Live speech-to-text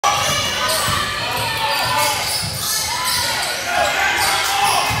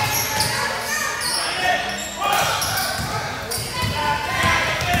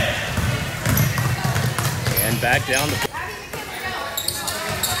back down the.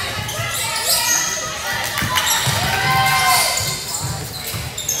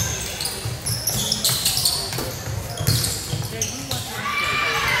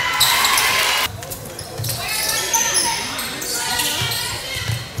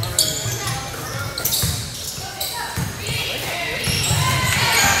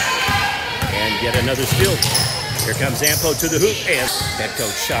 Get another steal. Here comes Ampo to the hoop, and head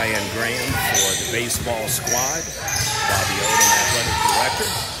coach Cheyenne Graham for the baseball squad. Bobby Odom, athletic director.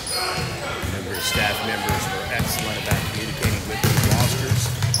 Remember, staff members were excellent about communicating with the rosters.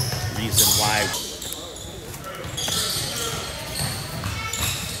 Reason why.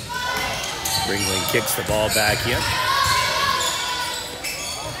 Ringling kicks the ball back in.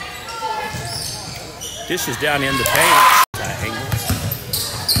 Dishes down in the paint.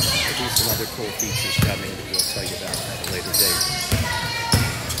 Some other cool features coming that we'll tell you about at a later date.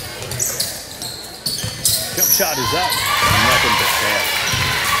 Jump shot is up. Nothing but bad.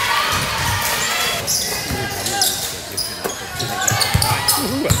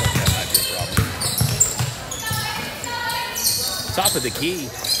 Ooh, I thought that might be a problem. Top of the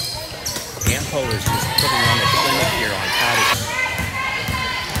key. Ampo is just putting on a clinic here on how to.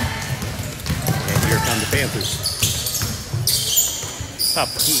 And here come the Panthers. Top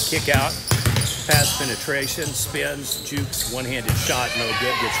key kick out, pass penetration, spins, jukes, one-handed shot, no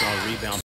good, gets on rebound.